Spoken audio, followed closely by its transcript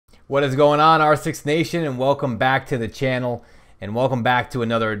What is going on, R6 Nation, and welcome back to the channel, and welcome back to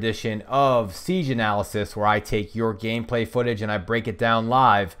another edition of Siege Analysis, where I take your gameplay footage and I break it down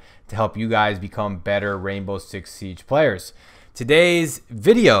live to help you guys become better Rainbow Six Siege players. Today's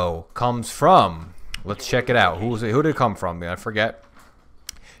video comes from, let's check it out. Who did it come from? I forget.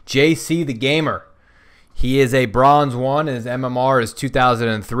 JC the Gamer. He is a bronze 1, and his MMR is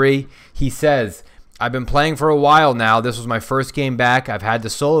 2003. He says, I've been playing for a while now. This was my first game back. I've had to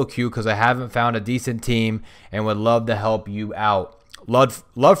solo queue because I haven't found a decent team and would love to help you out.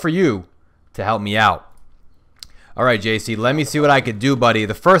 Love for you to help me out. All right, JC, let me see what I could do, buddy.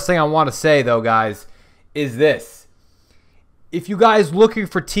 The first thing I want to say, though, guys, is this. If you guys looking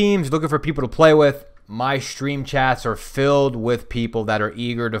for teams, looking for people to play with, my stream chats are filled with people that are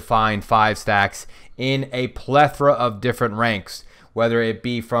eager to find 5 stacks in a plethora of different ranks, whether it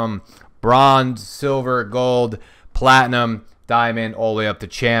be from bronze, silver, gold, platinum, diamond, all the way up to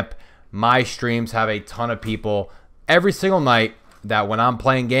champ. My streams have a ton of people every single night that when I'm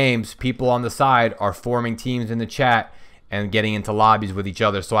playing games, people on the side are forming teams in the chat and getting into lobbies with each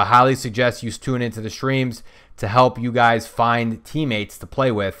other. So I highly suggest you tune into the streams to help you guys find teammates to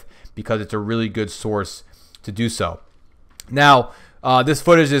play with, because it's a really good source to do so. Now, this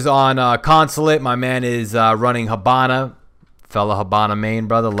footage is on Consulate. My man is running Habana. Fella Habana main,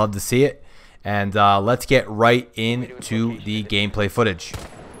 brother. Love to see it. And let's get right into the gameplay footage.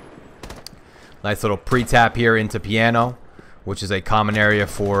 Nice little pre-tap here into piano, which is a common area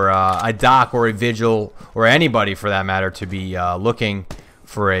for a doc or a vigil, or anybody for that matter, to be looking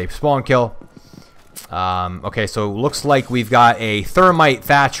for a spawn kill. Okay, so it looks like we've got a Thermite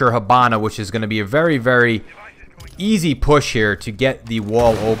Thatcher Habana, which is going to be a very, very easy push here to get the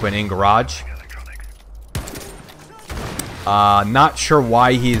wall open in garage. Not sure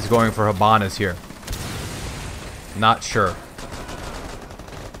why he is going for Habanas here. Not sure.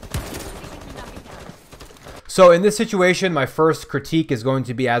 So in this situation, my first critique is going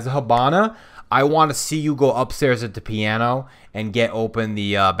to be, as a Habana, I want to see you go upstairs at the piano and get open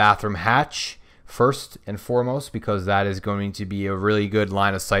the bathroom hatch first and foremost, because that is going to be a really good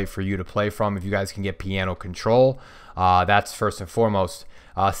line of sight for you to play from if you guys can get piano control. That's first and foremost.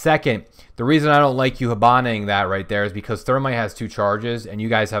 Second, the reason I don't like you Habanaing that right there is because Thermite has 2 charges and you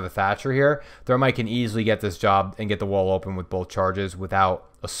guys have a Thatcher here. Thermite can easily get this job and get the wall open with both charges without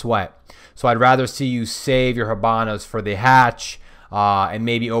a sweat. So I'd rather see you save your Habanas for the hatch and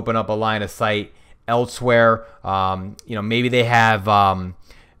maybe open up a line of sight elsewhere. You know, maybe they have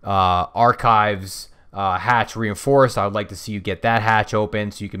archives hatch reinforced. I would like to see you get that hatch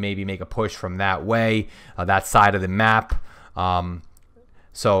open so you can maybe make a push from that way, that side of the map.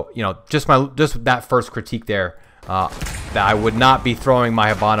 So, you know, just that first critique there, that I would not be throwing my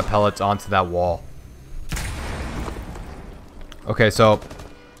Habana pellets onto that wall. Okay, so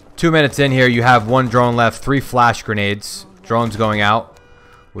 2 minutes in here, you have 1 drone left, 3 flash grenades. Drones going out,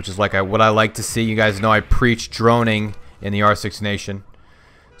 which is like what I like to see. You guys know I preach droning in the R6 Nation.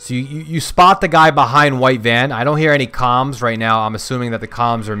 So you spot the guy behind white van. I don't hear any comms right now. I'm assuming that the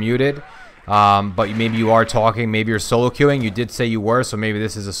comms are muted. But maybe you are talking. Maybe you're solo queuing. You did say you were, so maybe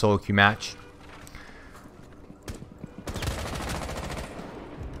this is a solo queue match.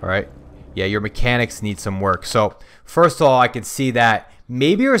 Alright. Yeah, your mechanics need some work. So, first of all, I could see that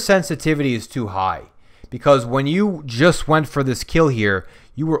maybe your sensitivity is too high. Because when you just went for this kill here,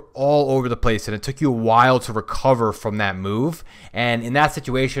 you were all over the place, and it took you a while to recover from that move. And in that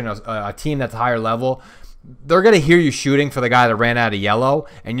situation, a team that's higher level, they're going to hear you shooting for the guy that ran out of yellow,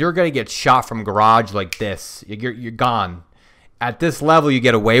 and you're going to get shot from garage like this. You're gone. At this level, you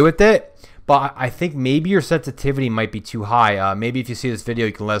get away with it, but I think maybe your sensitivity might be too high. Maybe if you see this video,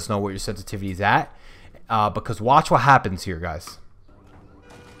 you can let us know what your sensitivity is at, because watch what happens here, guys.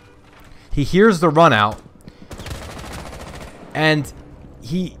 He hears the run out, and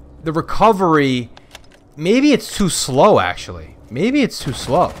the recovery, maybe it's too slow, actually. Maybe it's too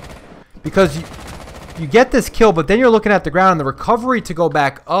slow, because you get this kill, but then you're looking at the ground, and the recovery to go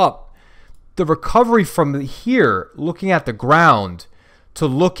back up, the recovery from here, looking at the ground, to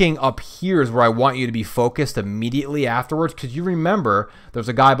looking up here is where I want you to be focused immediately afterwards, because you remember there's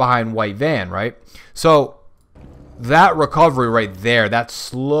a guy behind white van, right? So that recovery right there, that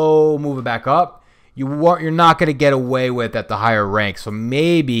slow moving back up, you're not going to get away with at the higher rank. So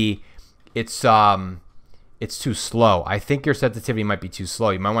maybe it's too slow. I think your sensitivity might be too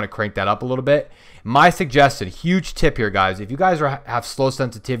slow. You might want to crank that up a little bit. My suggestion, huge tip here, guys, if you guys have slow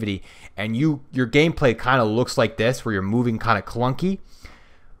sensitivity and your gameplay kind of looks like this, where you're moving kind of clunky,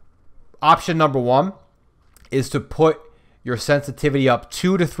 option number 1 is to put your sensitivity up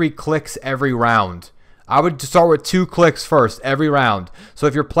 2 to 3 clicks every round. I would start with 2 clicks first every round. So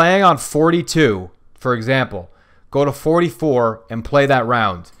if you're playing on 42, for example, go to 44 and play that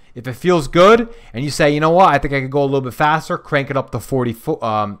round. If it feels good and you say, you know what, I think I could go a little bit faster, crank it up to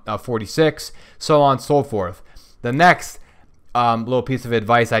 46, so on and so forth. The next little piece of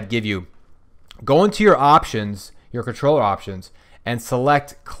advice I'd give you, go into your options, your controller options, and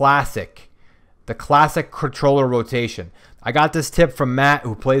select classic, the classic controller rotation. I got this tip from Matt,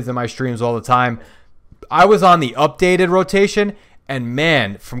 who plays in my streams all the time. I was on the updated rotation, and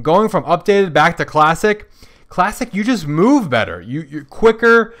man, from going from updated back to classic, you just move better. You're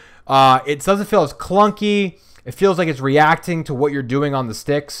quicker. It doesn't feel as clunky. It feels like it's reacting to what you're doing on the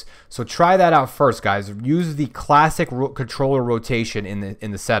sticks. So try that out first, guys. Use the classic controller rotation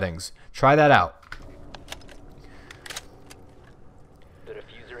in the settings. Try that out. The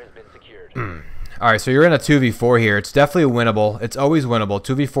diffuser has been secured. All right, so you're in a 2v4 here. It's definitely winnable. It's always winnable.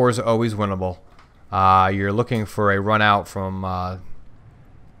 2v4s are always winnable. You're looking for a run out from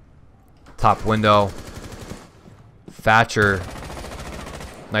top window. Thatcher,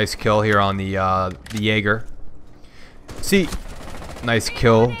 nice kill here on the Jaeger. See, nice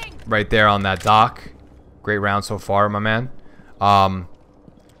kill right there on that dock. Great round so far, my man. No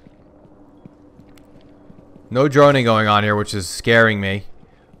droning going on here, which is scaring me.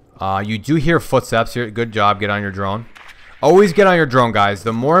 You do hear footsteps here. Good job. Get on your drone. Always get on your drone, guys.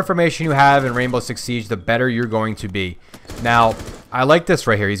 The more information you have in Rainbow Six Siege, the better you're going to be. Now, I like this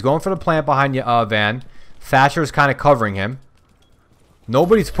right here. He's going for the plant behind Van. Thatcher is kind of covering him.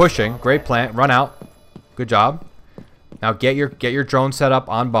 Nobody's pushing. Great plant. Run out. Good job. Now get your drone set up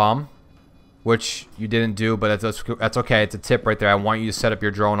on bomb, which you didn't do, but that's okay. It's a tip right there. I want you to set up your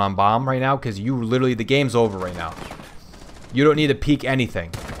drone on bomb right now because you literally, the game's over right now. You don't need to peek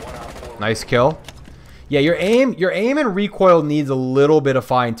anything. Nice kill. Yeah, your aim and recoil needs a little bit of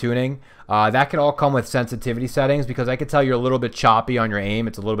fine tuning. That can all come with sensitivity settings because I can tell you're a little bit choppy on your aim.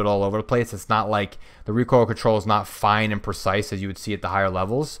 It's a little bit all over the place. It's not like the recoil control is not fine and precise as you would see at the higher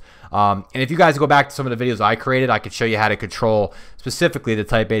levels. And if you guys go back to some of the videos I created, I could show you how to control specifically the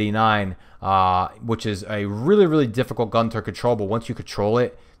Type 89, which is a really, really difficult gun to control. But once you control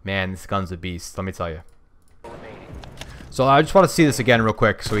it, man, this gun's a beast. Let me tell you. So I just want to see this again real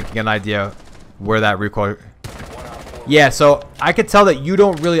quick so we can get an idea where that recoil... Yeah, so I could tell that you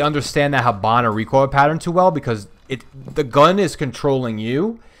don't really understand that Habana recoil pattern too well because the gun is controlling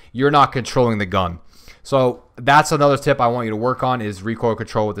you. You're not controlling the gun. So that's another tip I want you to work on is recoil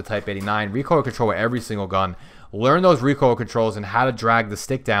control with the Type 89. Recoil control with every single gun. Learn those recoil controls and how to drag the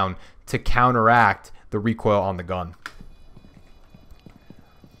stick down to counteract the recoil on the gun.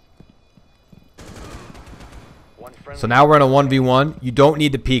 So now we're in a 1v1. You don't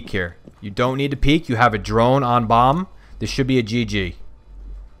need to peek here. You don't need to peek. You have a drone on bomb. This should be a GG.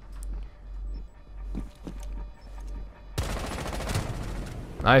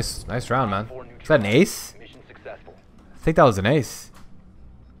 Nice. Nice round, man. Is that an ace? I think that was an ace.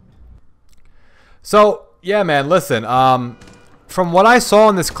 So, yeah, man, listen. From what I saw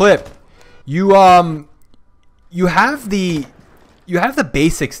in this clip, you have the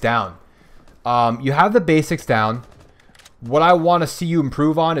basics down. You have the basics down. What I want to see you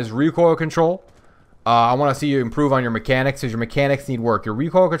improve on is recoil control. I want to see you improve on your mechanics because your mechanics need work. Your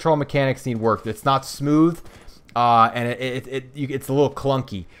recoil control mechanics need work. It's not smooth, and it's a little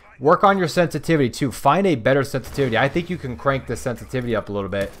clunky. Work on your sensitivity too. Find a better sensitivity. I think you can crank the sensitivity up a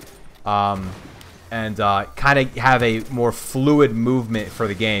little bit, and kind of have a more fluid movement for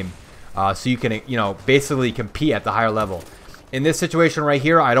the game, so you can basically compete at the higher level. In this situation right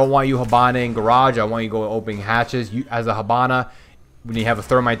here, I don't want you Habana-ing garage. I want you to go opening hatches. You, as a Habana, when you have a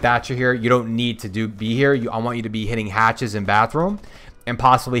thermite thatcher here, you don't need to be here. I want you to be hitting hatches in bathroom and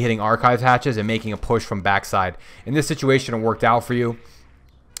possibly hitting archives hatches and making a push from backside. In this situation, it worked out for you.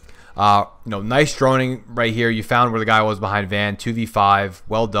 Nice droning right here. You found where the guy was behind Van. 2v5.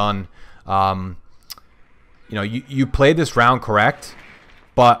 Well done. You played this round correct,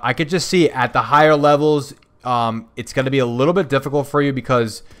 but I could just see at the higher levels, it's going to be a little bit difficult for you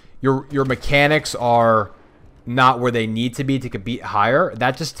because your mechanics are not where they need to be to compete higher.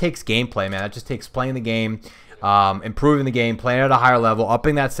 That just takes gameplay, man. That just takes playing the game, improving the game, playing at a higher level,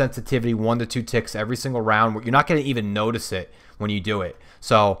 upping that sensitivity 1 to 2 ticks every single round. You're not going to even notice it when you do it.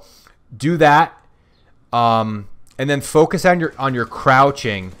 So do that, and then focus on your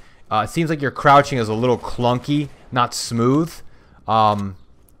crouching. It seems like your crouching is a little clunky, not smooth, and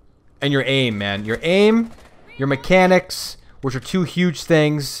your aim, man. Your aim, your mechanics, which are 2 huge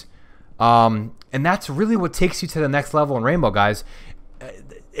things, and that's really what takes you to the next level in Rainbow, guys.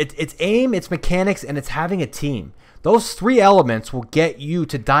 It's aim, it's mechanics, and it's having a team. Those 3 elements will get you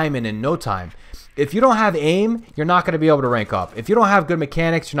to Diamond in no time. if you don't have aim, you're not going to be able to rank up. If you don't have good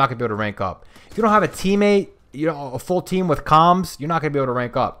mechanics, you're not going to be able to rank up. If you don't have a teammate, a full team with comms, you're not going to be able to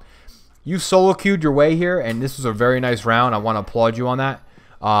rank up. You solo queued your way here, and this was a very nice round. I want to applaud you on that.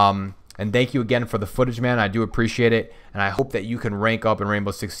 And thank you again for the footage, man. I do appreciate it. And I hope that you can rank up in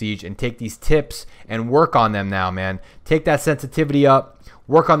Rainbow Six Siege and take these tips and work on them now, man. Take that sensitivity up.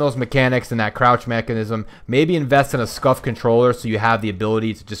 Work on those mechanics and that crouch mechanism. Maybe invest in a scuff controller so you have the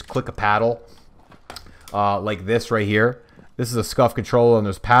ability to just click a paddle like this right here. This is a scuff controller, and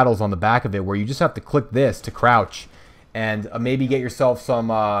there's paddles on the back of it where you just have to click this to crouch. And maybe get yourself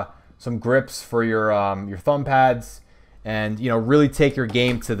some grips for your thumb pads. And, you know, really take your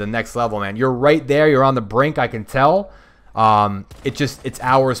game to the next level, man. You're right there. You're on the brink, I can tell. It's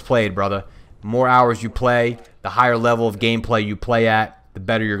hours played, brother. The more hours you play, the higher level of gameplay you play at, the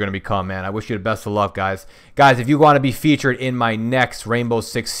better you're going to become, man. I wish you the best of luck, guys. Guys, if you want to be featured in my next Rainbow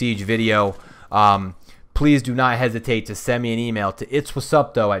Six Siege video, please do not hesitate to send me an email to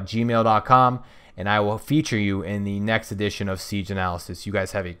itswhatsupthough@gmail.com, and I will feature you in the next edition of Siege Analysis. You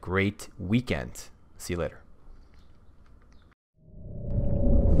guys have a great weekend. See you later.